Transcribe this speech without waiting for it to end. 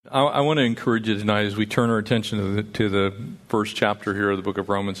I want to encourage you tonight as we turn our attention to the first chapter here of the book of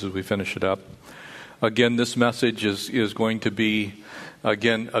Romans as we finish it up. Again, this message is going to be,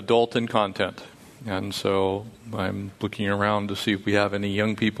 again, adult in content. And so I'm looking around to see if we have any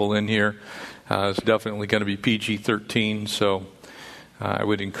young people in here. It's definitely going to be PG-13, so I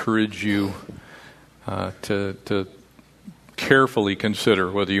would encourage you to carefully consider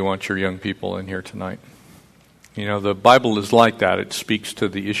whether you want your young people in here tonight. You know, the Bible is like that. It speaks to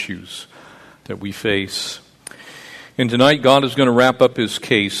the issues that we face. And tonight, God is going to wrap up his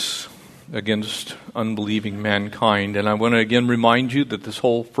case against unbelieving mankind. And I want to again remind you that this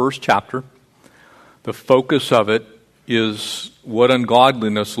whole first chapter, the focus of it is what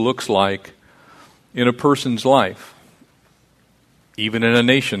ungodliness looks like in a person's life, even in a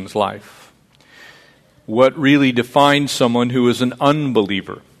nation's life. What really defines someone who is an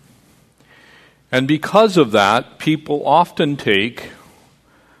unbeliever. And because of that, people often take,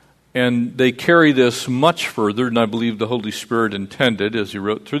 and they carry this much further than I believe the Holy Spirit intended, as he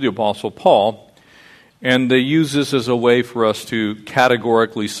wrote through the Apostle Paul, and they use this as a way for us to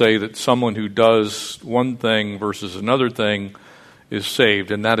categorically say that someone who does one thing versus another thing is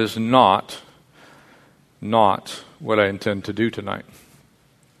saved, and that is not what I intend to do tonight.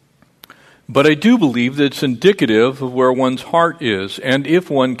 But I do believe that it's indicative of where one's heart is, and if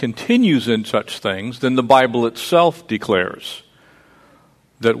one continues in such things, then the Bible itself declares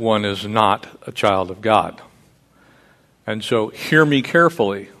that one is not a child of God. And so hear me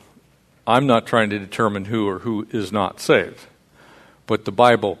carefully. I'm not trying to determine who or who is not saved, but the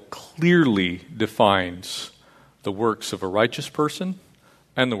Bible clearly defines the works of a righteous person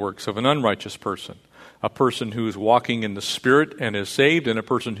and the works of an unrighteous person. A person who is walking in the Spirit and is saved, and a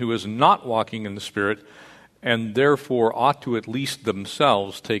person who is not walking in the Spirit and therefore ought to at least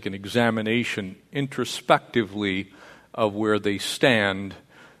themselves take an examination introspectively of where they stand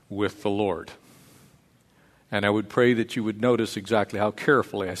with the Lord. And I would pray that you would notice exactly how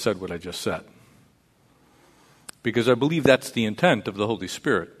carefully I said what I just said. Because I believe that's the intent of the Holy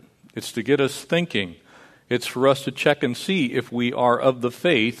Spirit. It's to get us thinking. It's for us to check and see if we are of the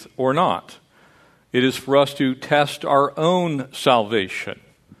faith or not. It is for us to test our own salvation,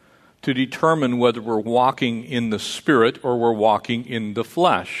 to determine whether we're walking in the Spirit or we're walking in the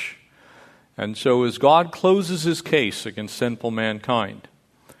flesh. And so as God closes his case against sinful mankind,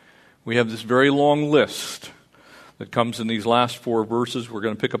 we have this very long list that comes in these last 4 verses. We're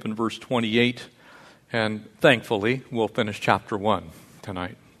going to pick up in verse 28, and thankfully we'll finish chapter 1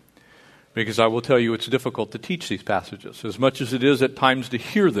 tonight. Because I will tell you it's difficult to teach these passages. As much as it is at times to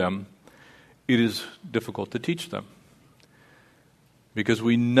hear them, it is difficult to teach them. Because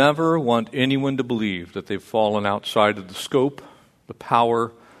we never want anyone to believe that they've fallen outside of the scope, the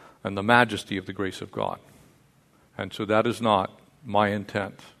power, and the majesty of the grace of God. And so that is not my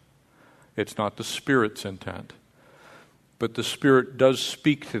intent. It's not the Spirit's intent. But the Spirit does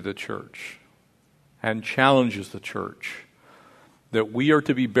speak to the church and challenges the church that we are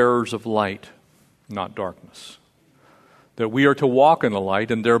to be bearers of light, not darkness. That we are to walk in the light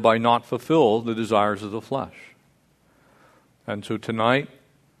and thereby not fulfill the desires of the flesh. And so tonight,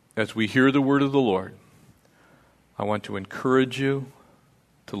 as we hear the word of the Lord, I want to encourage you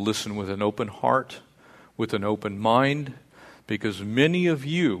to listen with an open heart, with an open mind, because many of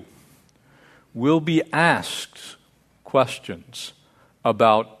you will be asked questions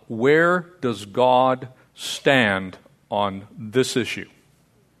about where does God stand on this issue.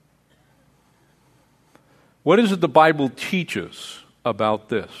 What is it the Bible teaches about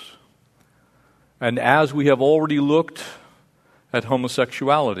this? And as we have already looked at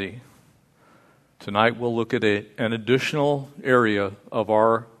homosexuality, tonight we'll look at an additional area of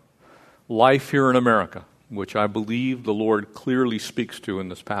our life here in America, which I believe the Lord clearly speaks to in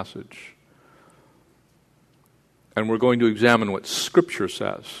this passage. And we're going to examine what Scripture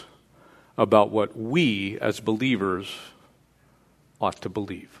says about what we as believers ought to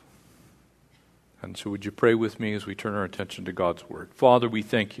believe. And so would you pray with me as we turn our attention to God's Word? Father, we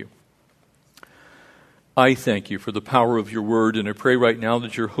thank you. I thank you for the power of your Word, and I pray right now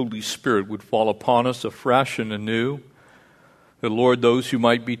that your Holy Spirit would fall upon us afresh and anew. That, Lord, those who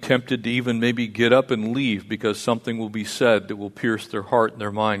might be tempted to even maybe get up and leave because something will be said that will pierce their heart and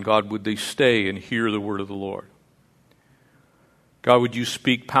their mind, God, would they stay and hear the Word of the Lord? God, would you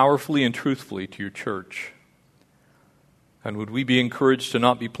speak powerfully and truthfully to your church? And would we be encouraged to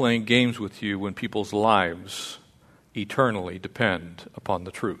not be playing games with you when people's lives eternally depend upon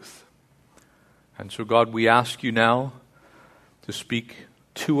the truth? And so, God, we ask you now to speak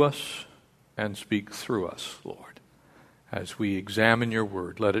to us and speak through us, Lord. As we examine your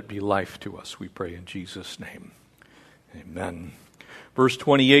word, let it be life to us, we pray in Jesus' name. Amen. Verse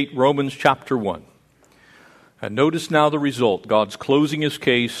 28, Romans chapter 1. And notice now the result. God's closing his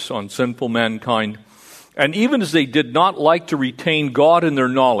case on sinful mankind. And even as they did not like to retain God in their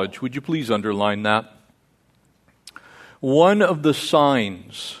knowledge, would you please underline that? One of the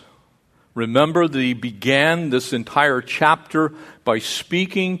signs, remember that he began this entire chapter by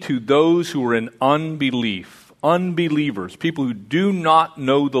speaking to those who were in unbelief, unbelievers, people who do not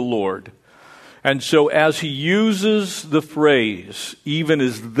know the Lord. And so as he uses the phrase, even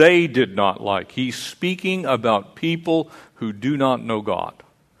as they did not like, he's speaking about people who do not know God.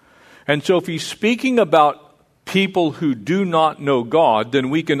 And so if he's speaking about people who do not know God,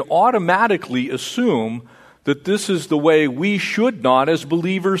 then we can automatically assume that this is the way we should not as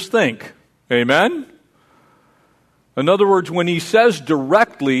believers think. Amen? In other words, when he says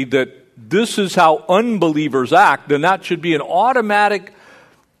directly that this is how unbelievers act, then that should be an automatic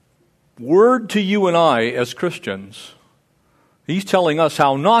word to you and I as Christians. He's telling us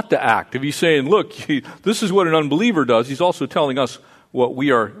how not to act. If he's saying, look, this is what an unbeliever does, he's also telling us what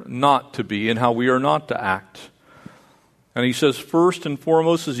we are not to be and how we are not to act. And he says, first and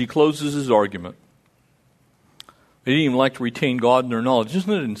foremost, as he closes his argument, they didn't even like to retain God in their knowledge.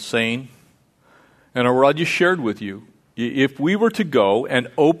 Isn't it insane? And I just shared with you, if we were to go and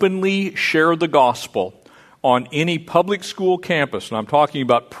openly share the gospel on any public school campus, and I'm talking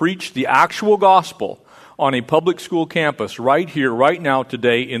about preach the actual gospel on a public school campus right here, right now,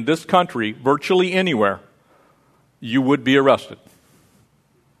 today, in this country, virtually anywhere, you would be arrested.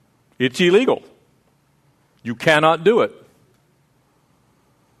 It's illegal. You cannot do it.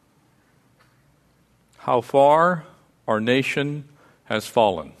 How far our nation has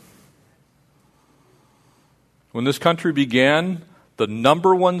fallen. When this country began, the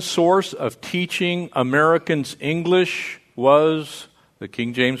number one source of teaching Americans English was the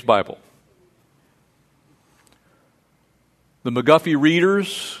King James Bible. The McGuffey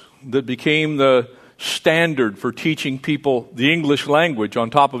readers that became the standard for teaching people the English language on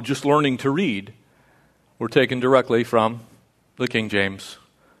top of just learning to read were taken directly from the King James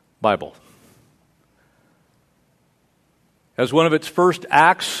Bible. As one of its first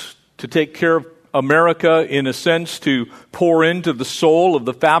acts to take care of America, in a sense, to pour into the soul of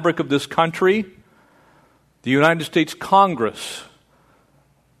the fabric of this country, the United States Congress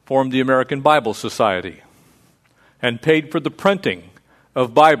formed the American Bible Society and paid for the printing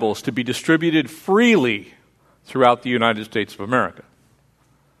of Bibles to be distributed freely throughout the United States of America.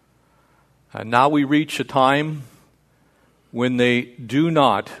 And now we reach a time when they do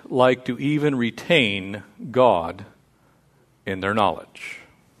not like to even retain God in their knowledge.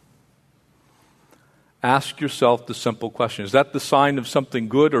 Ask yourself the simple question, is that the sign of something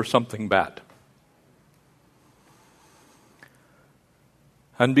good or something bad?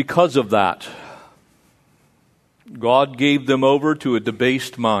 And because of that, God gave them over to a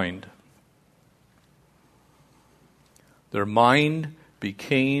debased mind. Their mind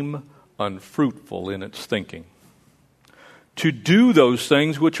became unfruitful in its thinking. To do those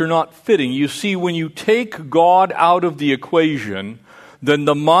things which are not fitting. You see, when you take God out of the equation, then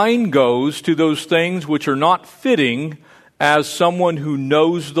the mind goes to those things which are not fitting as someone who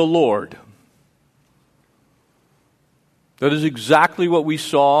knows the Lord. That is exactly what we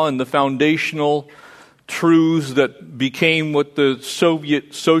saw in the foundational truths that became what the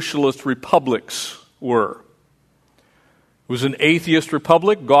Soviet socialist republics were. It was an atheist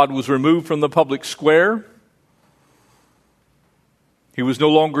republic. God was removed from the public square. He was no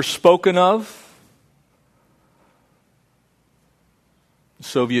longer spoken of. The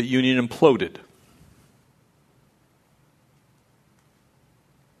Soviet Union imploded.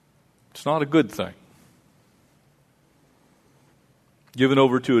 It's not a good thing. Given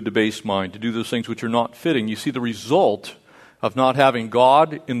over to a debased mind to do those things which are not fitting. You see, the result of not having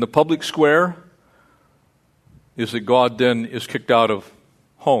God in the public square is that God then is kicked out of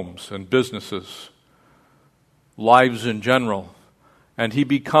homes and businesses, lives in general, and he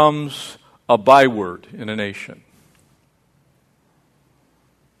becomes a byword in a nation.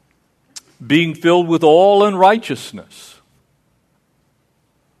 Being filled with all unrighteousness.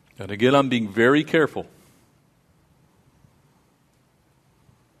 And again, I'm being very careful.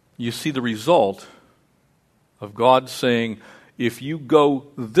 You see the result of God saying, if you go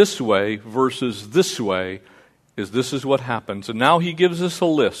this way versus this way, this is what happens. And now he gives us a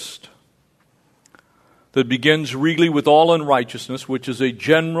list that begins really with all unrighteousness, which is a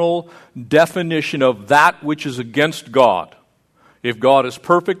general definition of that which is against God. If God is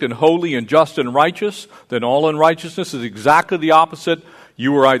perfect and holy and just and righteous, then all unrighteousness is exactly the opposite.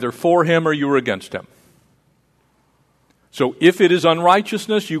 You are either for him or you are against him. So if it is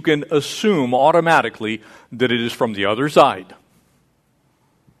unrighteousness, you can assume automatically that it is from the other side.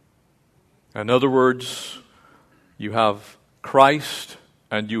 In other words, you have Christ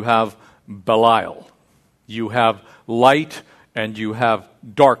and you have Belial. You have light and you have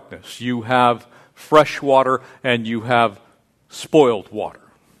darkness. You have fresh water and you have spoiled water.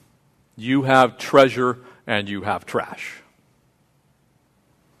 You have treasure and you have trash.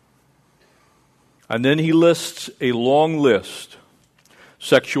 And then he lists a long list: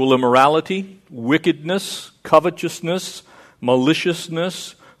 sexual immorality, wickedness, covetousness,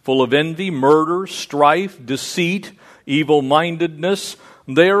 maliciousness, full of envy, murder, strife, deceit, evil-mindedness.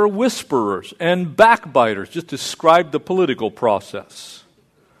 They are whisperers and backbiters, just describe the political process.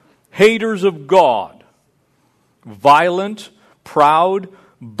 Haters of God, violent, proud,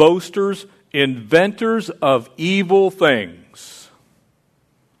 boasters, inventors of evil things,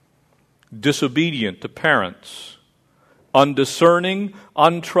 disobedient to parents, undiscerning,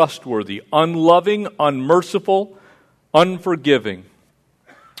 untrustworthy, unloving, unmerciful, unforgiving.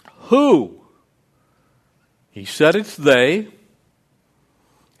 Who? He said it's they.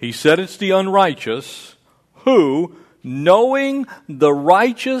 He said it's the unrighteous, who, knowing the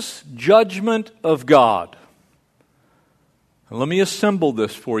righteous judgment of God. And let me assemble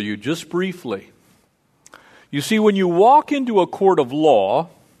this for you just briefly. You see, when you walk into a court of law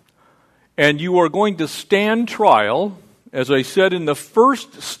and you are going to stand trial, as I said in the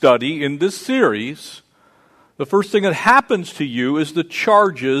first study in this series, the first thing that happens to you is the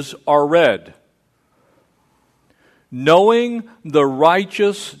charges are read. Knowing the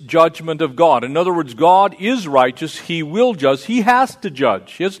righteous judgment of God. In other words, God is righteous. He will judge. He has to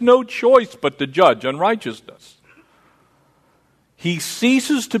judge. He has no choice but to judge unrighteousness. He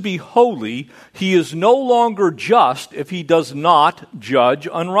ceases to be holy. He is no longer just if he does not judge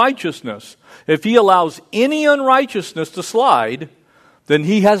unrighteousness. If he allows any unrighteousness to slide, then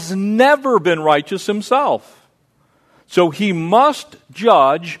he has never been righteous himself. So he must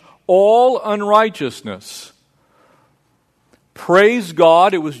judge all unrighteousness. Praise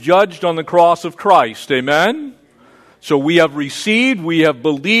God, it was judged on the cross of Christ. Amen? So we have received, we have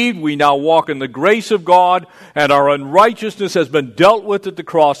believed, we now walk in the grace of God, and our unrighteousness has been dealt with at the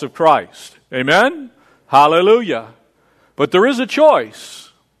cross of Christ. Amen? Hallelujah. But there is a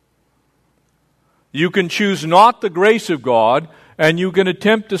choice. You can choose not the grace of God, and you can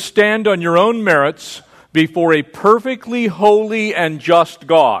attempt to stand on your own merits before a perfectly holy and just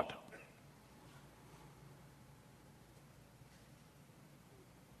God.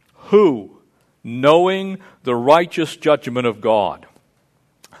 Who, knowing the righteous judgment of God,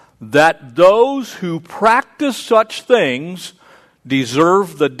 that those who practice such things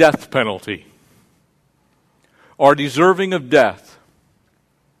deserve the death penalty, are deserving of death.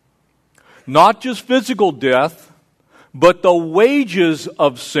 Not just physical death, but the wages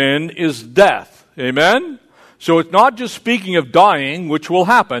of sin is death. Amen? So it's not just speaking of dying, which will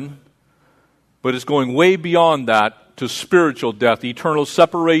happen, but it's going way beyond that to spiritual death, eternal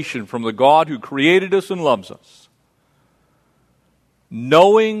separation from the God who created us and loves us.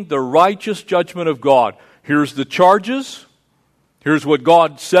 Knowing the righteous judgment of God. Here's the charges. Here's what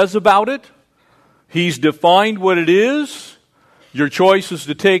God says about it. He's defined what it is. Your choice is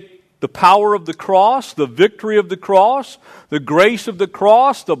to take the power of the cross, the victory of the cross, the grace of the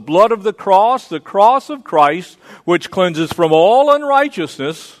cross, the blood of the cross of Christ, which cleanses from all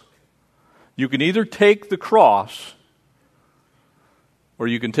unrighteousness. You can either take the cross, or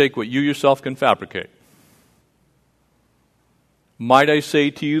you can take what you yourself can fabricate. Might I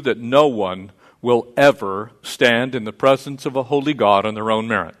say to you that no one will ever stand in the presence of a holy God on their own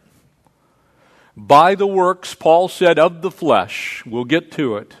merit. By the works, Paul said, of the flesh, we'll get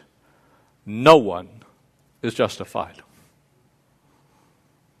to it, no one is justified.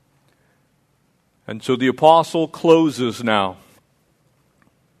 And so the apostle closes now.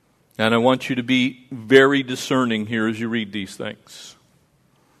 And I want you to be very discerning here as you read these things.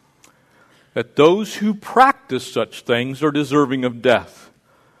 That those who practice such things are deserving of death.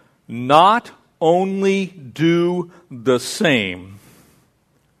 Not only do the same.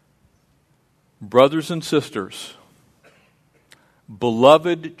 Brothers and sisters,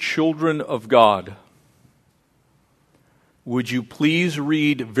 beloved children of God, would you please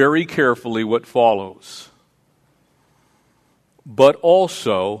read very carefully what follows? But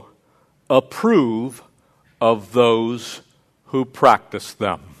also approve of those who practice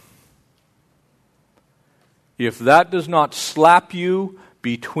them. If that does not slap you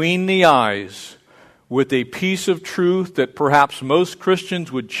between the eyes with a piece of truth that perhaps most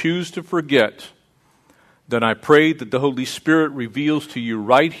Christians would choose to forget, then I pray that the Holy Spirit reveals to you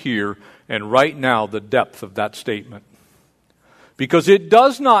right here and right now the depth of that statement. Because it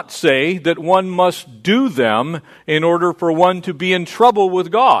does not say that one must do them in order for one to be in trouble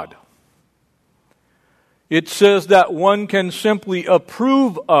with God. It says that one can simply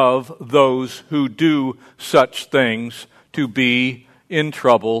approve of those who do such things to be in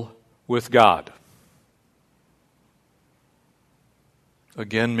trouble with God.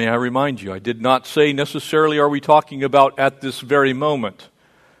 Again, may I remind you, I did not say necessarily are we talking about at this very moment,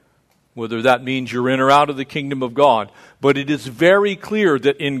 whether that means you're in or out of the kingdom of God. But it is very clear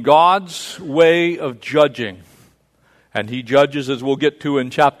that in God's way of judging, and He judges, as we'll get to in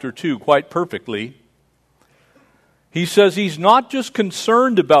chapter 2, quite perfectly, He says He's not just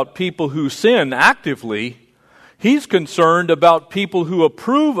concerned about people who sin actively, He's concerned about people who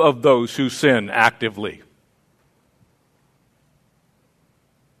approve of those who sin actively.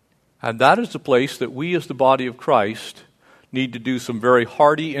 And that is the place that we as the body of Christ need to do some very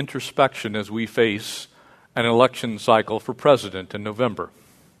hearty introspection as we face an election cycle for president in November,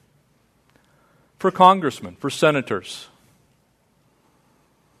 for congressmen, for senators,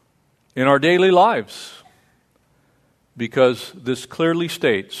 in our daily lives. Because this clearly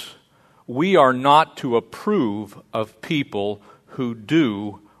states we are not to approve of people who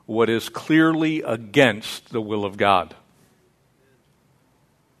do what is clearly against the will of God.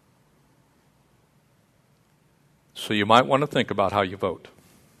 So you might want to think about how you vote.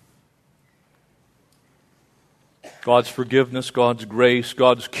 God's forgiveness, God's grace,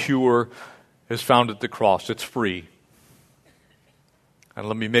 God's cure is found at the cross. It's free. And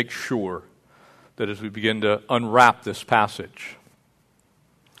let me make sure that as we begin to unwrap this passage,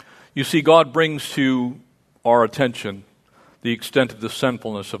 you see, God brings to our attention the extent of the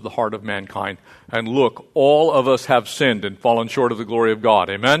sinfulness of the heart of mankind. And look, all of us have sinned and fallen short of the glory of God.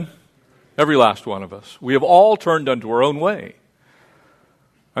 Amen? Every last one of us. We have all turned unto our own way.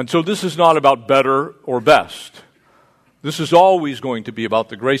 And so this is not about better or best. This is always going to be about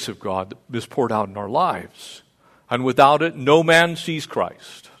the grace of God that is poured out in our lives. And without it, no man sees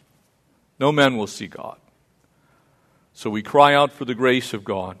Christ. No man will see God. So we cry out for the grace of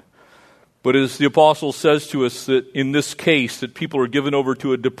God. But as the apostle says to us that in this case that people are given over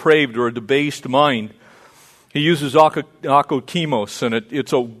to a depraved or a debased mind, he uses akotimos, and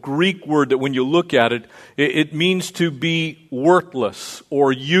it's a Greek word that when you look at it, it means to be worthless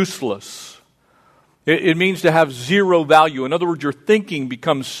or useless. It means to have zero value. In other words, your thinking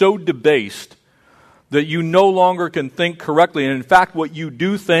becomes so debased that you no longer can think correctly. And in fact, what you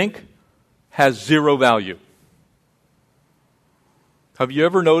do think has zero value. Have you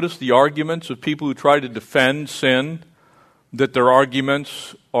ever noticed the arguments of people who try to defend sin, that their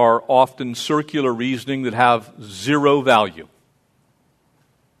arguments are often circular reasoning that have zero value?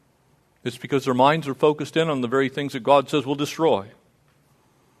 It's because their minds are focused in on the very things that God says will destroy.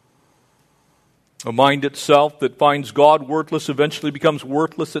 A mind itself that finds God worthless eventually becomes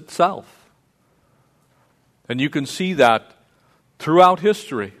worthless itself. And you can see that throughout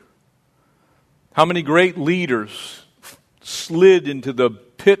history. How many great leaders slid into the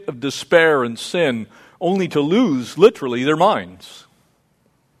pit of despair and sin only to lose, literally, their minds,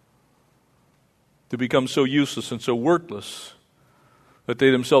 to become so useless and so worthless that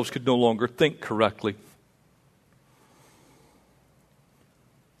they themselves could no longer think correctly.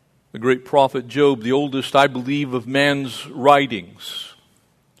 The great prophet Job, the oldest, I believe, of man's writings,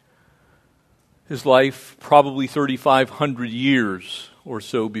 his life probably 3,500 years or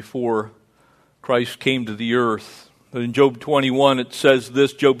so before Christ came to the earth. But in Job 21 it says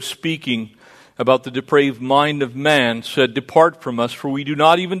this, Job speaking about the depraved mind of man, said, "Depart from us, for we do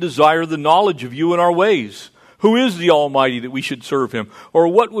not even desire the knowledge of you in our ways. Who is the Almighty that we should serve him? Or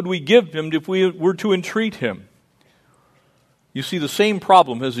what would we give him if we were to entreat him?" You see, the same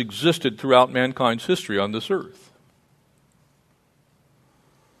problem has existed throughout mankind's history on this earth.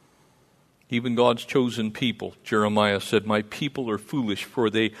 Even God's chosen people, Jeremiah said, "My people are foolish, for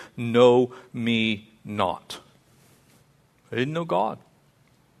they know me not." They didn't know God.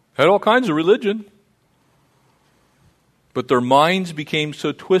 Had all kinds of religion. But their minds became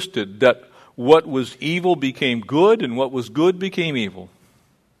so twisted that what was evil became good and what was good became evil.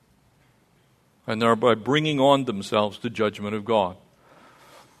 And thereby bringing on themselves the judgment of God.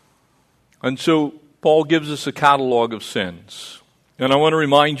 And so Paul gives us a catalog of sins. And I want to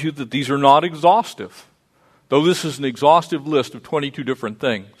remind you that these are not exhaustive. Though this is an exhaustive list of 22 different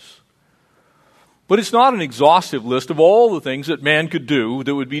things. But it's not an exhaustive list of all the things that man could do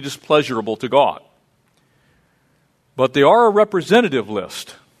that would be displeasurable to God. But they are a representative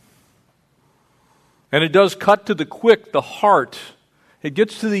list. And it does cut to the quick, the heart. It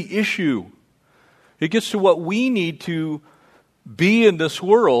gets to the issue. It gets to what we need to be in this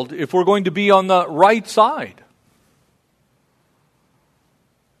world if we're going to be on the right side.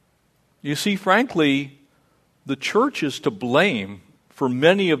 You see, frankly, the church is to blame for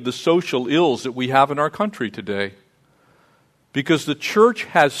many of the social ills that we have in our country today. Because the church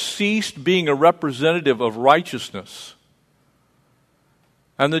has ceased being a representative of righteousness.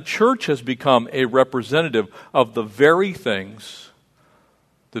 And the church has become a representative of the very things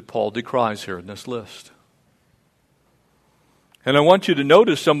that Paul decries here in this list. And I want you to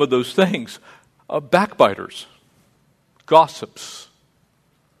notice some of those things. Backbiters, gossips,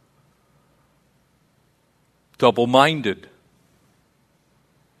 double-minded.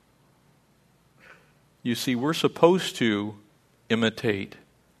 You see, we're supposed to imitate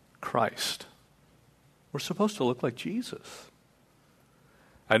Christ. We're supposed to look like Jesus.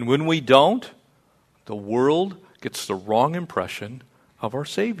 And when we don't, the world gets the wrong impression of our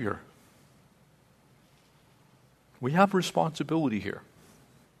Savior. We have responsibility here.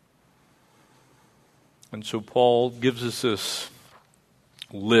 And so Paul gives us this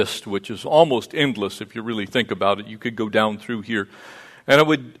list, which is almost endless if you really think about it. You could go down through here. And I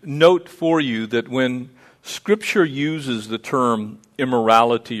would note for you that when Scripture uses the term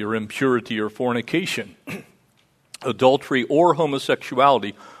immorality or impurity or fornication, adultery or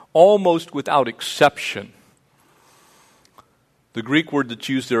homosexuality, almost without exception, the Greek word that's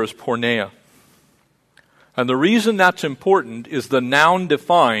used there is porneia. And the reason that's important is the noun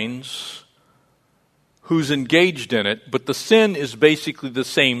defines who's engaged in it, but the sin is basically the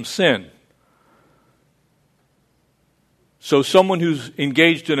same sin. So someone who's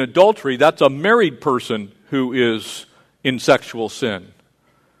engaged in adultery, that's a married person who is in sexual sin.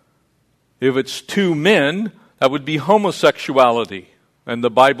 If it's two men, that would be homosexuality. And the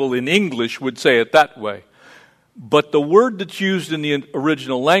Bible in English would say it that way. But the word that's used in the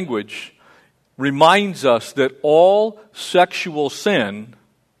original language reminds us that all sexual sin,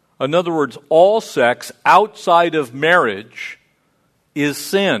 in other words, all sex outside of marriage, is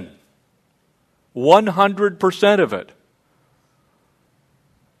sin. 100% of it.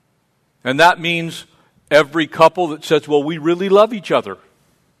 And that means every couple that says, well, we really love each other.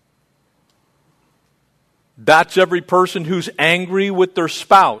 That's every person who's angry with their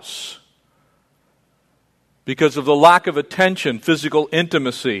spouse because of the lack of attention, physical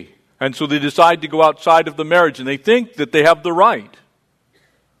intimacy. And so they decide to go outside of the marriage and they think that they have the right.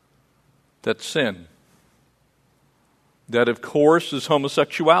 That's sin. That, of course, is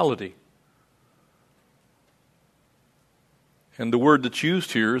homosexuality. And the word that's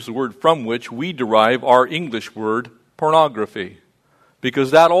used here is the word from which we derive our English word pornography,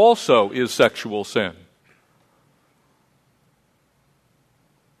 because that also is sexual sin.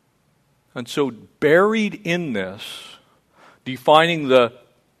 And so buried in this, defining the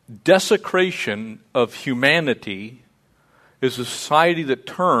desecration of humanity, is a society that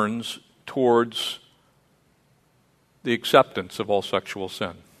turns towards the acceptance of all sexual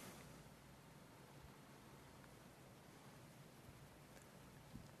sin.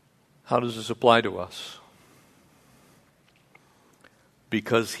 How does this apply to us?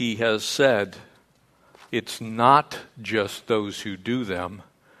 Because he has said, it's not just those who do them,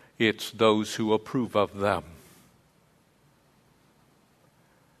 it's those who approve of them.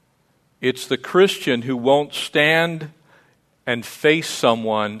 It's the Christian who won't stand and face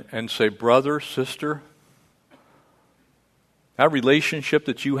someone and say, brother, sister, that relationship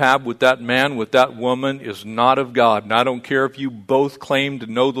that you have with that man, with that woman is not of God. And I don't care if you both claim to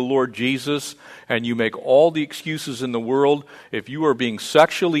know the Lord Jesus and you make all the excuses in the world. If you are being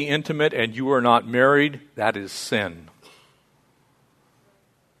sexually intimate and you are not married, that is sin.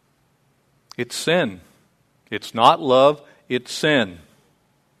 It's sin. It's not love, it's sin.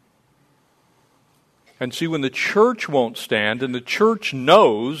 And see, when the church won't stand, and the church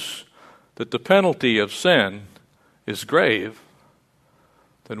knows that the penalty of sin is grave,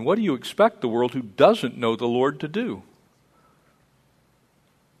 then what do you expect the world who doesn't know the Lord to do?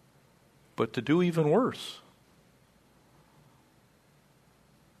 But to do even worse.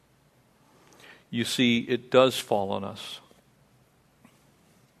 You see, it does fall on us.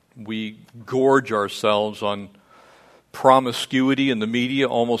 We gorge ourselves on promiscuity in the media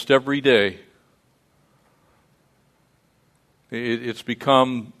almost every day. It's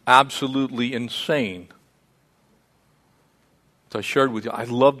become absolutely insane. As I shared with you, I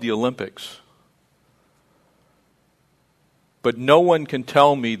love the Olympics. But no one can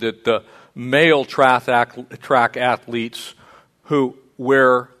tell me that the male track athletes who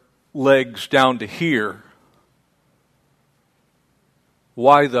wear legs down to here,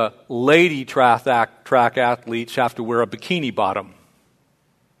 why the lady track athletes have to wear a bikini bottom.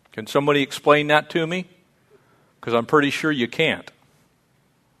 Can somebody explain that to me? Because I'm pretty sure you can't.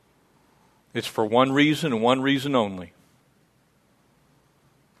 It's for one reason and one reason only.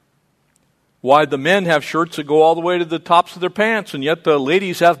 Why the men have shirts that go all the way to the tops of their pants, and yet the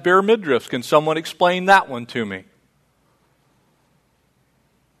ladies have bare midriffs. Can someone explain that one to me?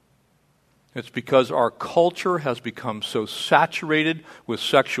 It's because our culture has become so saturated with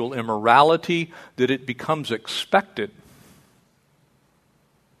sexual immorality that it becomes expected.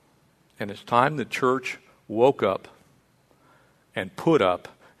 And it's time the church woke up and put up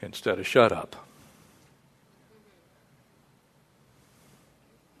instead of shut up.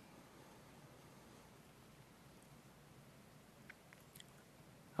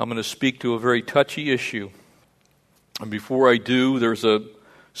 I'm going to speak to a very touchy issue. And before I do, there's a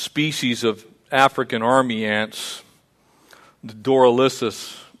species of African army ants, the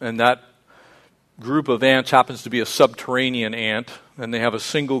Doralices, and that group of ants happens to be a subterranean ant, and they have a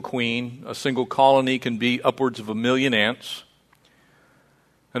single queen. A single colony can be upwards of 1 million ants.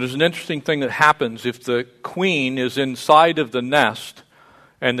 And there's an interesting thing that happens if the queen is inside of the nest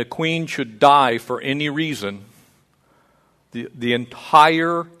and the queen should die for any reason, the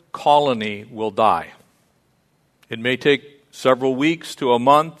entire colony will die. It may take several weeks to a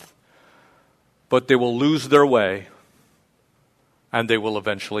month, but they will lose their way and they will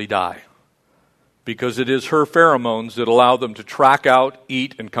eventually die. Because it is her pheromones that allow them to track out,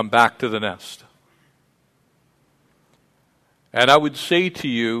 eat, and come back to the nest. And I would say to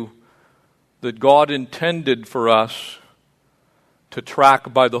you that God intended for us to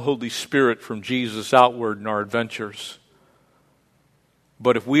track by the Holy Spirit from Jesus outward in our adventures.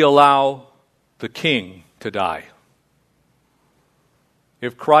 But if we allow the King to die,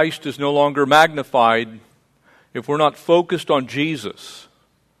 if Christ is no longer magnified, if we're not focused on Jesus,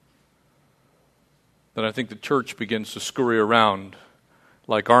 then I think the church begins to scurry around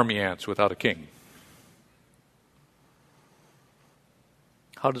like army ants without a king.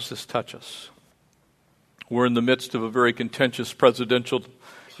 How does this touch us? We're in the midst of a very contentious presidential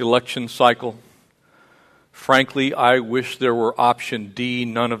election cycle. Frankly, I wish there were option D,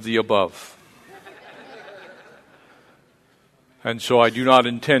 none of the above. And so I do not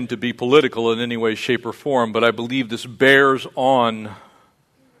intend to be political in any way, shape, or form, but I believe this bears on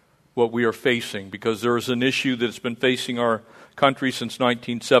what we are facing, because there is an issue that has been facing our country since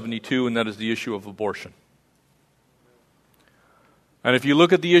 1972, and that is the issue of abortion. And if you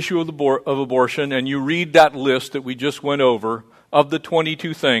look at the issue of abortion and you read that list that we just went over, of the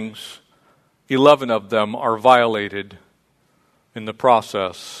 22 things, 11 of them are violated in the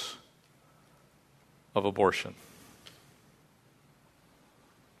process of abortion.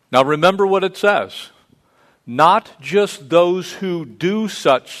 Now remember what it says. Not just those who do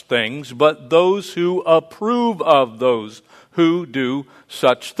such things, but those who approve of those who do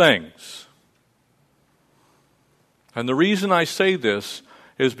such things. And the reason I say this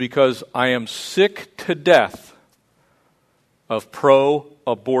is because I am sick to death of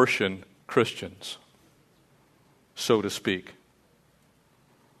pro-abortion Christians, so to speak.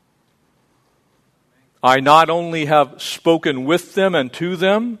 I not only have spoken with them and to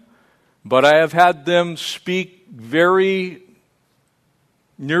them, but I have had them speak very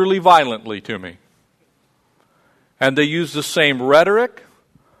nearly violently to me. And they use the same rhetoric,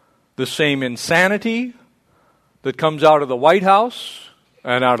 the same insanity that comes out of the White House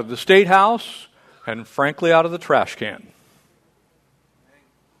and out of the State House and frankly out of the trash can.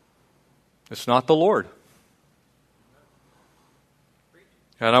 It's not the Lord.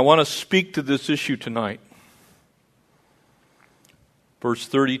 And I want to speak to this issue tonight. Verse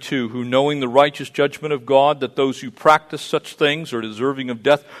 32, who knowing the righteous judgment of God, that those who practice such things are deserving of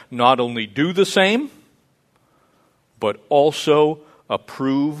death, not only do the same, but also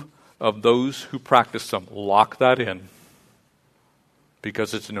approve of those who practice them. Lock that in,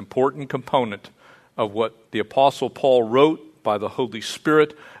 because it's an important component of what the Apostle Paul wrote by the Holy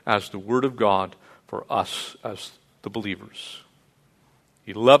Spirit as the Word of God for us as the believers.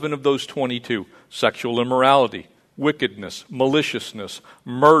 11 of those 22, sexual immorality, wickedness, maliciousness,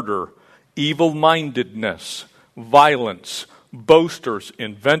 murder, evil-mindedness, violence, boasters,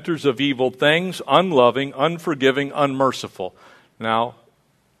 inventors of evil things, unloving, unforgiving, unmerciful. Now,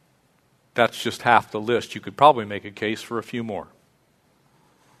 that's just half the list. You could probably make a case for a few more.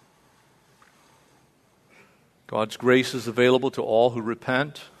 God's grace is available to all who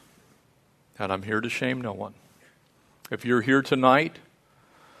repent, and I'm here to shame no one. If you're here tonight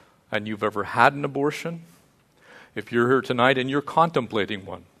and you've ever had an abortion, if you're here tonight and you're contemplating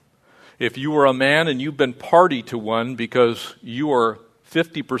one, if you are a man and you've been party to one because you are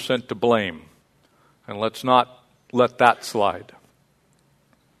 50% to blame, and let's not let that slide.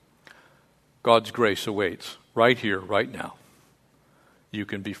 God's grace awaits right here, right now. You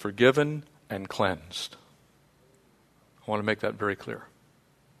can be forgiven and cleansed. I want to make that very clear.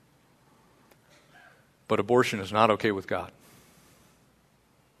 But abortion is not okay with God.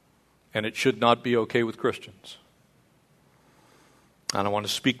 And it should not be okay with Christians. And I want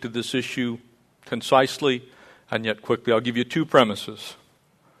to speak to this issue concisely and yet quickly. I'll give you two premises.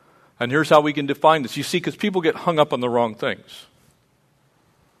 And here's how we can define this. You see, because people get hung up on the wrong things.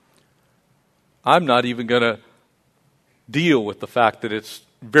 I'm not even going to deal with the fact that it's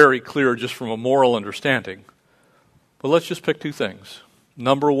very clear just from a moral understanding. But let's just pick two things.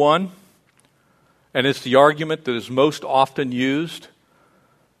 Number one, and it's the argument that is most often used,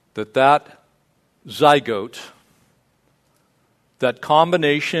 that zygote, that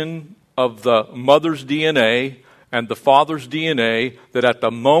combination of the mother's DNA and the father's DNA, that at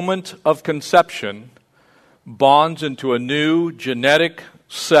the moment of conception bonds into a new genetic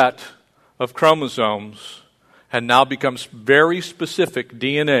set of chromosomes and now becomes very specific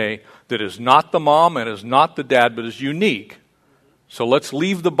DNA that is not the mom and is not the dad, but is unique. So let's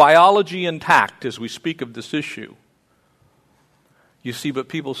leave the biology intact as we speak of this issue. You see, but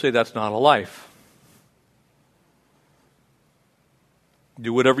people say that's not a life.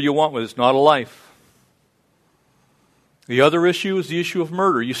 Do whatever you want with it. It's not a life. The other issue is the issue of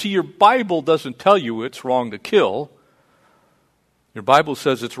murder. You see, your Bible doesn't tell you it's wrong to kill. Your Bible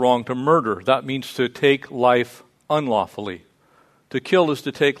says it's wrong to murder. That means to take life unlawfully. To kill is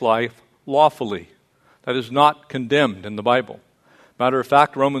to take life lawfully. That is not condemned in the Bible. Matter of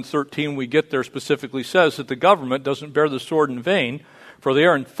fact, Romans 13, we get there, specifically says that the government doesn't bear the sword in vain, for they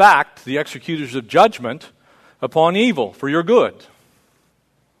are in fact the executors of judgment upon evil for your good.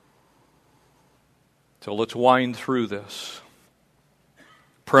 So let's wind through this.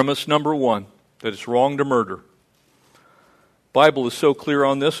 Premise number one, that it's wrong to murder. Bible is so clear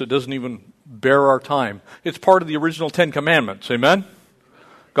on this, it doesn't even bear our time. It's part of the original 10 Commandments, amen?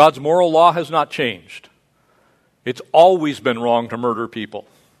 God's moral law has not changed. It's always been wrong to murder people.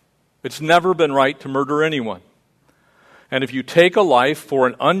 It's never been right to murder anyone. And if you take a life for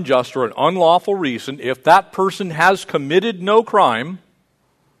an unjust or an unlawful reason, if that person has committed no crime,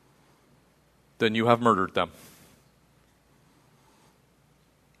 then you have murdered them.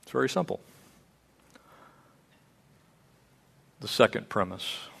 It's very simple. The second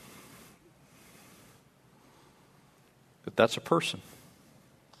premise, that that's a person.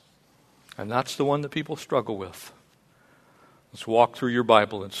 And that's the one that people struggle with. Let's walk through your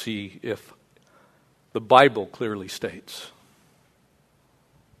Bible and see if the Bible clearly states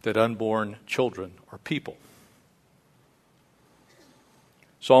that unborn children are people.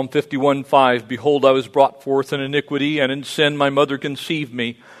 Psalm 51:5, behold, I was brought forth in iniquity, and in sin my mother conceived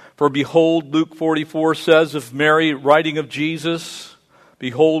me. For behold, Luke 44 says of Mary, writing of Jesus,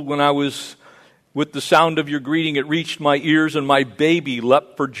 behold, when I was with the sound of your greeting, it reached my ears, and my baby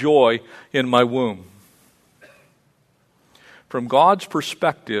leapt for joy in my womb. From God's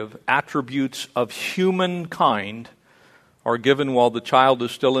perspective, attributes of humankind are given while the child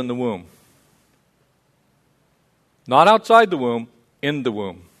is still in the womb. Not outside the womb, in the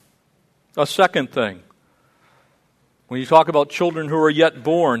womb. A second thing, when you talk about children who are yet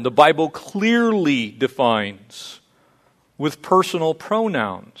born, the Bible clearly defines with personal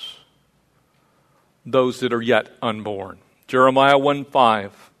pronouns those that are yet unborn. Jeremiah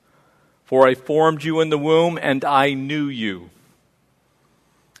 1:5, for I formed you in the womb and I knew you.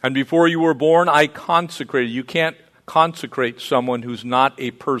 And before you were born, I consecrated. You can't consecrate someone who's not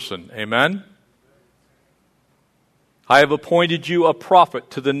a person. Amen? I have appointed you a prophet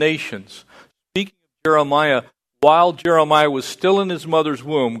to the nations. Speaking of Jeremiah, while Jeremiah was still in his mother's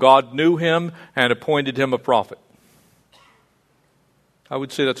womb, God knew him and appointed him a prophet. I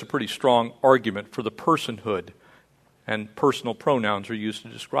would say that's a pretty strong argument for the personhood, and personal pronouns are used to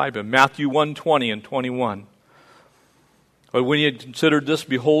describe him. Matthew 1:20 and 21. But when he had considered this,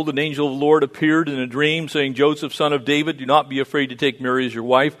 behold, an angel of the Lord appeared in a dream, saying, Joseph, son of David, do not be afraid to take Mary as your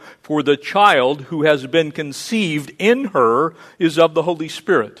wife, for the child who has been conceived in her is of the Holy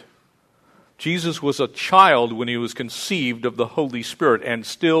Spirit. Jesus was a child when he was conceived of the Holy Spirit and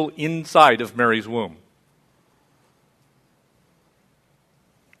still inside of Mary's womb.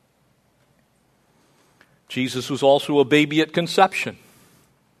 Jesus was also a baby at conception.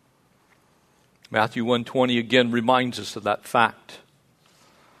 Matthew 1:20 again reminds us of that fact.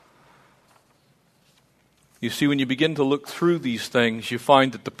 You see, when you begin to look through these things, you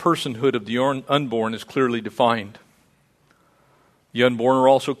find that the personhood of the unborn is clearly defined. The unborn are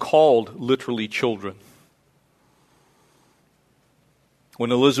also called literally children.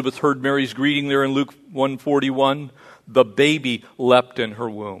 When Elizabeth heard Mary's greeting there in Luke 1:41, the baby leapt in her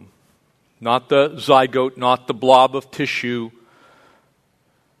womb. Not the zygote, not the blob of tissue,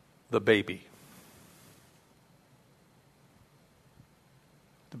 the baby.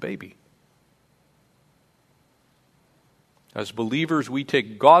 The baby. As believers, we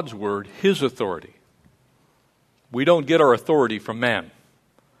take God's word, His authority. We don't get our authority from man.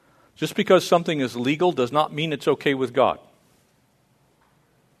 Just because something is legal does not mean it's okay with God.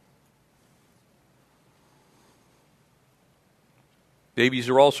 Babies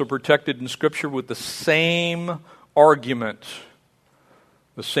are also protected in Scripture with the same argument.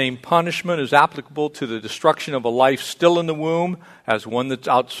 The same punishment is applicable to the destruction of a life still in the womb as one that's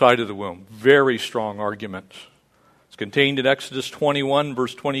outside of the womb. Very strong argument. It's contained in Exodus 21,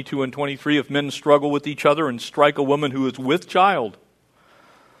 verse 22 and 23. If men struggle with each other and strike a woman who is with child,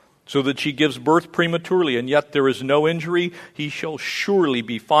 so that she gives birth prematurely, and yet there is no injury, he shall surely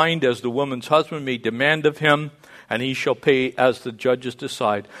be fined as the woman's husband may demand of him, and he shall pay as the judges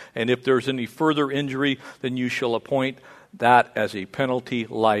decide. And if there's any further injury, then you shall appoint that as a penalty,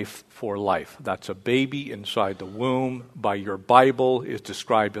 life for life. That's a baby inside the womb. By your Bible is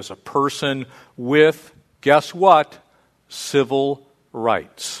described as a person with, guess what? Civil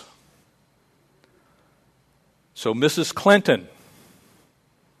rights. So Mrs. Clinton,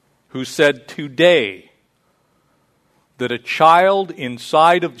 who said today that a child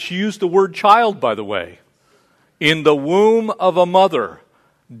inside of, she used the word child, by the way, in the womb of a mother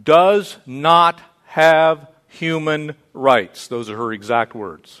does not have human rights. Those are her exact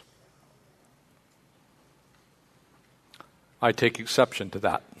words. I take exception to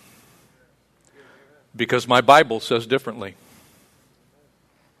that because my Bible says differently.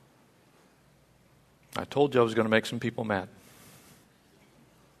 I told you I was going to make some people mad.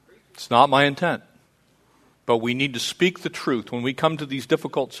 It's not my intent. But we need to speak the truth when we come to these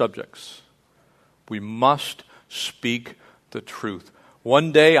difficult subjects. We must speak the truth.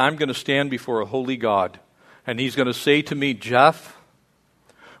 One day I'm going to stand before a holy God, and He's going to say to me, Jeff,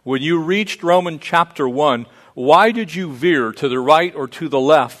 when you reached Romans chapter 1, why did you veer to the right or to the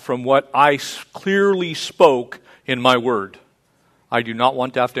left from what I clearly spoke in my word? I do not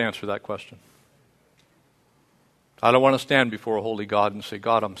want to have to answer that question. I don't want to stand before a holy God and say,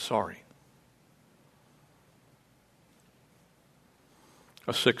 God, I'm sorry.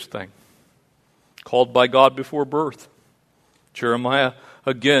 A sixth thing. Called by God before birth. Jeremiah,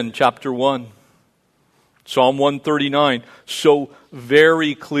 again, chapter 1. Psalm 139. So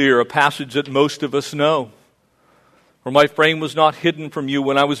very clear, a passage that most of us know. For my frame was not hidden from you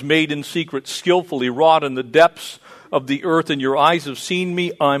when I was made in secret, skillfully wrought in the depths of the earth, and your eyes have seen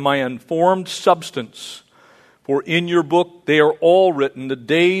me, I my unformed substance. For in your book they are all written, the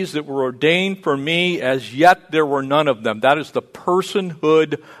days that were ordained for me, as yet there were none of them. That is the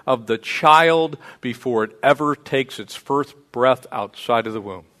personhood of the child before it ever takes its first breath outside of the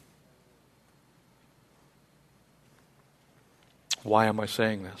womb. Why am I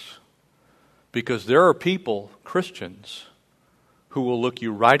saying this? Because there are people, Christians, who will look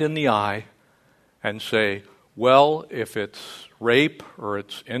you right in the eye and say, well, if it's rape or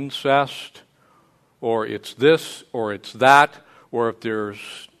it's incest, or it's this, or it's that, or if there's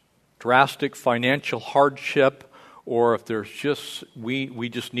drastic financial hardship, or if there's just, we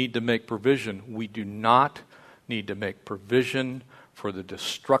just need to make provision. We do not need to make provision for the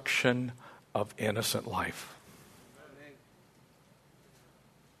destruction of innocent life.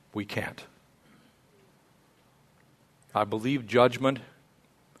 We can't. I believe judgment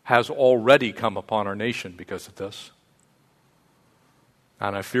has already come upon our nation because of this.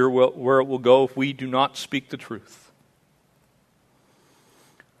 And I fear where it will go if we do not speak the truth.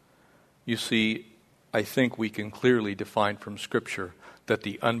 You see, I think we can clearly define from Scripture that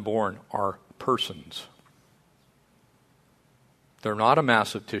the unborn are persons. They're not a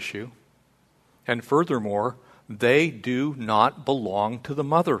mass of tissue. And furthermore, they do not belong to the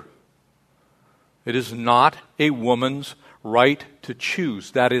mother. It is not a woman's right to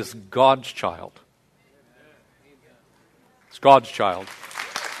choose. That is God's child. It's God's child.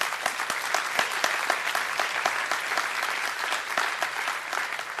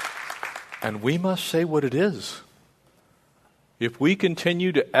 And we must say what it is. If we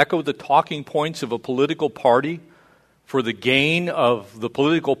continue to echo the talking points of a political party for the gain of the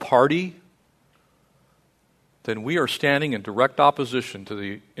political party, then we are standing in direct opposition to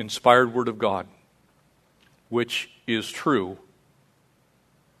the inspired Word of God, which is true.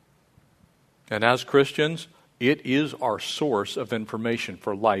 And as Christians, it is our source of information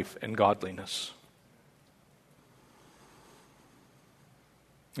for life and godliness.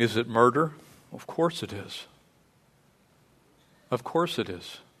 Is it murder? Of course it is. Of course it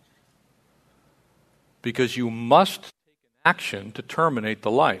is. Because you must take an action to terminate the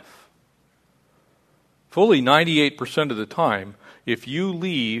life. Fully 98% of the time, if you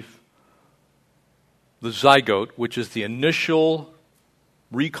leave the zygote, which is the initial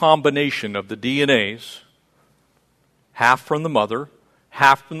recombination of the DNAs, half from the mother,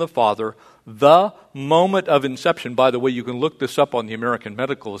 half from the father, the moment of inception. By the way, you can look this up on the American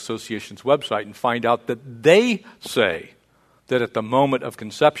Medical Association's website and find out that they say that at the moment of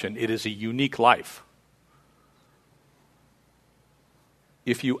conception, it is a unique life.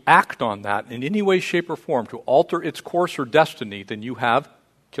 If you act on that in any way, shape, or form to alter its course or destiny, then you have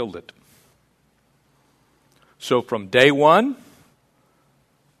killed it. So from day one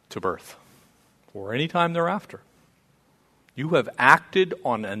to birth, or any time thereafter, you have acted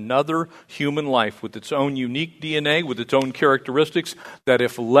on another human life with its own unique DNA, with its own characteristics, that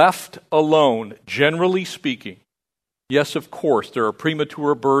if left alone, generally speaking, yes, of course, there are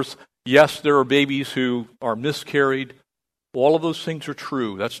premature births. Yes, there are babies who are miscarried. All of those things are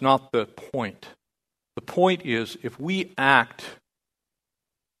true. That's not the point. The point is, if we act,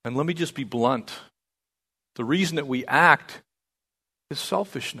 and let me just be blunt, the reason that we act is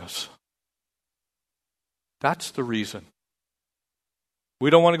selfishness. That's the reason. We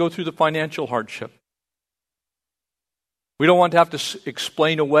don't want to go through the financial hardship. We don't want to have to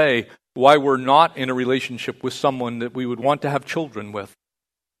explain away why we're not in a relationship with someone that we would want to have children with.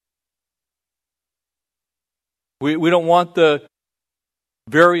 We don't want the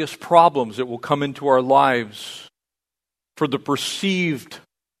various problems that will come into our lives for the perceived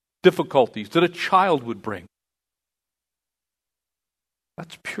difficulties that a child would bring.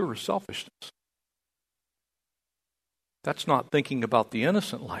 That's pure selfishness. That's not thinking about the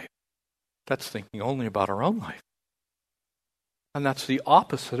innocent life. That's thinking only about our own life. And that's the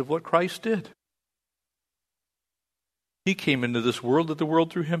opposite of what Christ did. He came into this world that the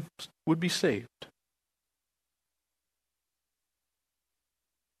world through him would be saved.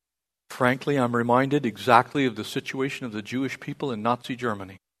 Frankly, I'm reminded exactly of the situation of the Jewish people in Nazi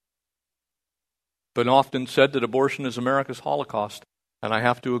Germany. Been often said that abortion is America's Holocaust, and I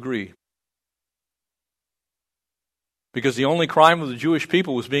have to agree. Because the only crime of the Jewish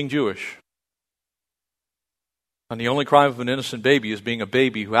people was being Jewish. And the only crime of an innocent baby is being a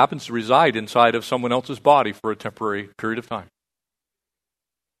baby who happens to reside inside of someone else's body for a temporary period of time.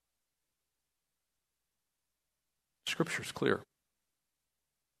 Scripture's clear.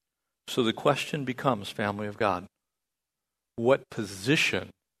 So the question becomes, family of God, what position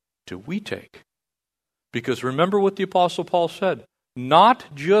do we take? Because remember what the Apostle Paul said, not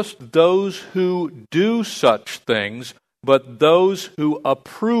just those who do such things, but those who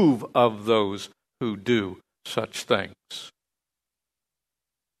approve of those who do such things.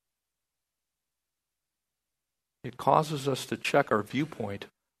 It causes us to check our viewpoint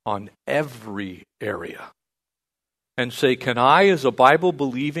on every area and say, can I, as a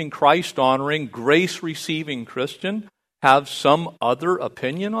Bible-believing, Christ-honoring, grace-receiving Christian, have some other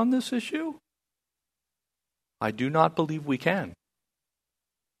opinion on this issue? I do not believe we can.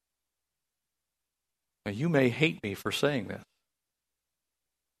 Now, you may hate me for saying this.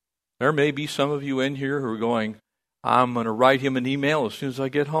 There may be some of you in here who are going, I'm going to write him an email as soon as I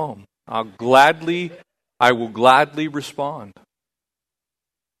get home. I will gladly respond.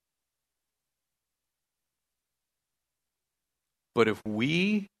 But if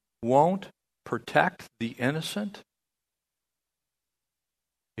we won't protect the innocent,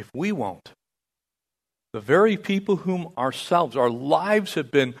 if we won't, the very people whom ourselves, our lives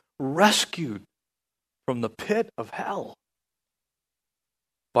have been rescued from the pit of hell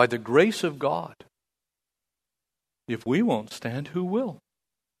by the grace of God, if we won't stand, who will?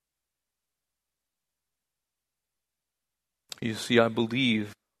 You see, I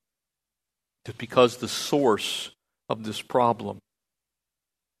believe that because the source of this problem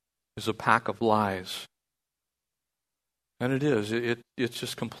is a pack of lies, and it is, it's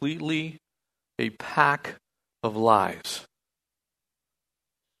just completely a pack of lies.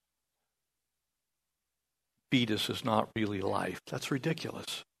 Fetus is not really life. That's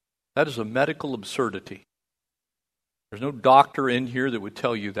ridiculous. That is a medical absurdity. There's no doctor in here that would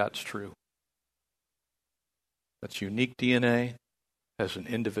tell you that's true. That's unique DNA as an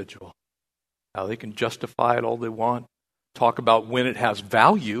individual. Now, they can justify it all they want, talk about when it has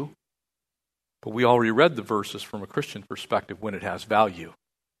value, but we already read the verses from a Christian perspective when it has value.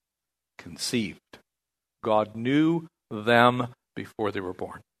 Conceived. God knew them before they were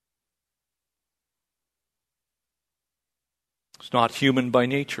born. It's not human by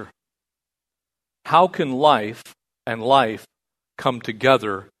nature. How can life and life come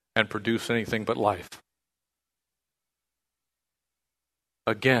together and produce anything but life?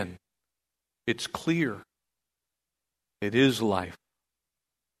 Again, it's clear. It is life.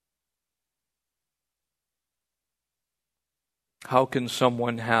 How can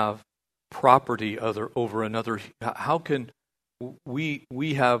someone have property over another? How can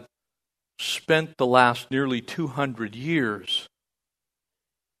we have spent the last nearly 200 years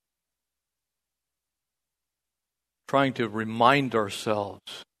trying to remind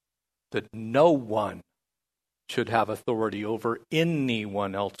ourselves that no one should have authority over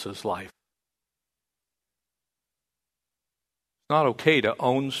anyone else's life. It's not okay to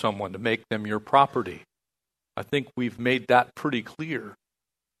own someone, to make them your property. I think we've made that pretty clear.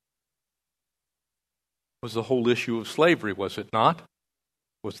 Was the whole issue of slavery, was it not?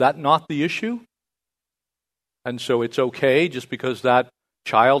 Was that not the issue? And so it's okay just because that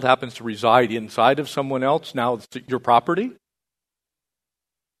child happens to reside inside of someone else, now it's your property?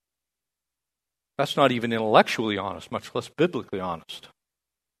 That's not even intellectually honest, much less biblically honest.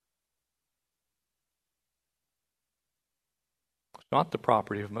 It's not the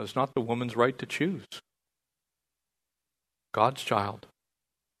property of, it's not the woman's right to choose. God's child,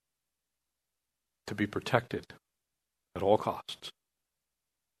 to be protected at all costs.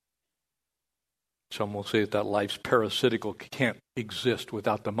 Some will say that life's parasitical, can't exist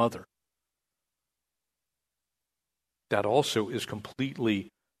without the mother. That also is completely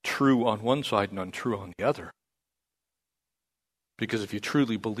true on one side and untrue on the other. Because if you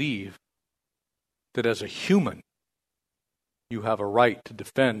truly believe that as a human you have a right to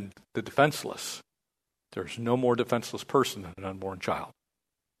defend the defenseless, there's no more defenseless person than an unborn child.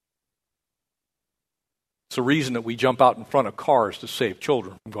 It's the reason that we jump out in front of cars to save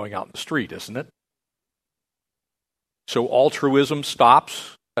children from going out in the street, isn't it? So altruism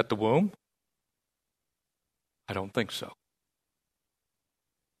stops at the womb? I don't think so.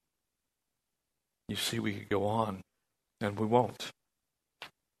 You see, we could go on, and we won't.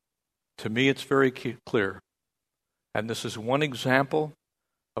 To me, it's very clear. And this is one example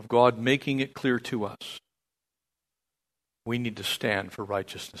of God making it clear to us. We need to stand for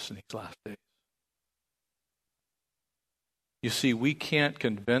righteousness in these last days. You see, we can't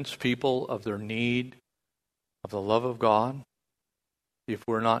convince people of their need of the love of God if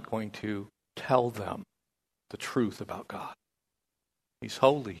we're not going to tell them the truth about God. He's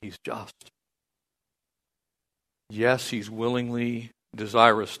holy, He's just. Yes, He's willingly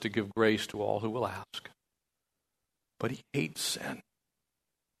desirous to give grace to all who will ask. But He hates sin.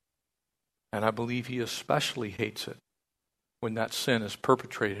 And I believe He especially hates it when that sin is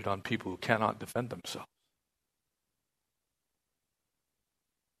perpetrated on people who cannot defend themselves.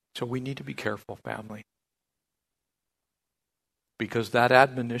 So we need to be careful, family. Because that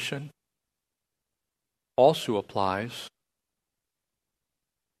admonition also applies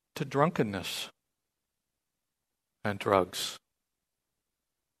to drunkenness and drugs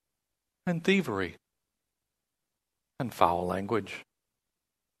and thievery and foul language.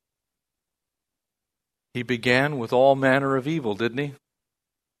 He began with all manner of evil, didn't he?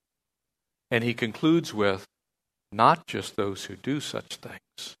 And he concludes with, not just those who do such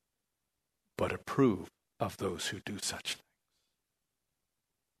things, but approve of those who do such things.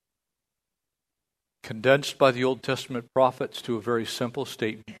 Condensed by the Old Testament prophets to a very simple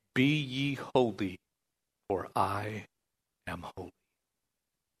statement, be ye holy, for I am holy.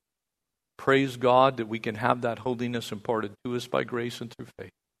 Praise God that we can have that holiness imparted to us by grace and through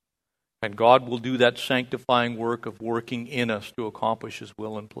faith. And God will do that sanctifying work of working in us to accomplish His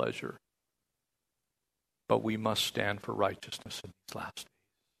will and pleasure. But we must stand for righteousness in these last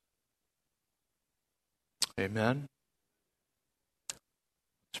days. Amen.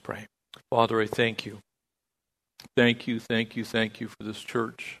 Let's pray. Father, I thank you. Thank you for this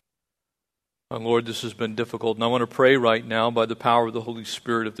church. And Lord, this has been difficult. And I want to pray right now by the power of the Holy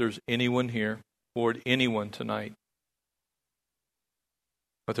Spirit, if there's anyone here, Lord, anyone tonight,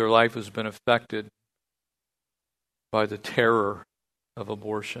 but their life has been affected by the terror of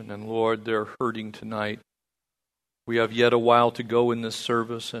abortion. And Lord, they're hurting tonight. We have yet a while to go in this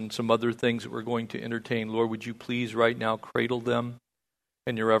service and some other things that we're going to entertain. Lord, would you please right now cradle them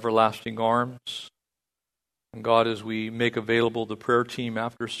in your everlasting arms? And God, as we make available the prayer team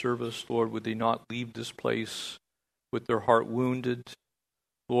after service, Lord, would they not leave this place with their heart wounded,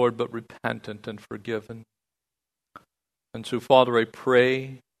 Lord, but repentant and forgiven. And so, Father, I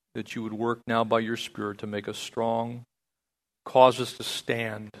pray that you would work now by your Spirit to make us strong, cause us to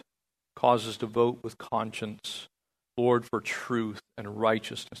stand, cause us to vote with conscience, Lord, for truth and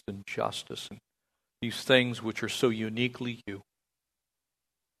righteousness and justice and these things which are so uniquely you.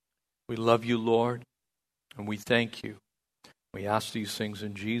 We love you, Lord, and we thank you. We ask these things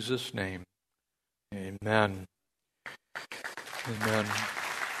in Jesus' name. Amen. Amen.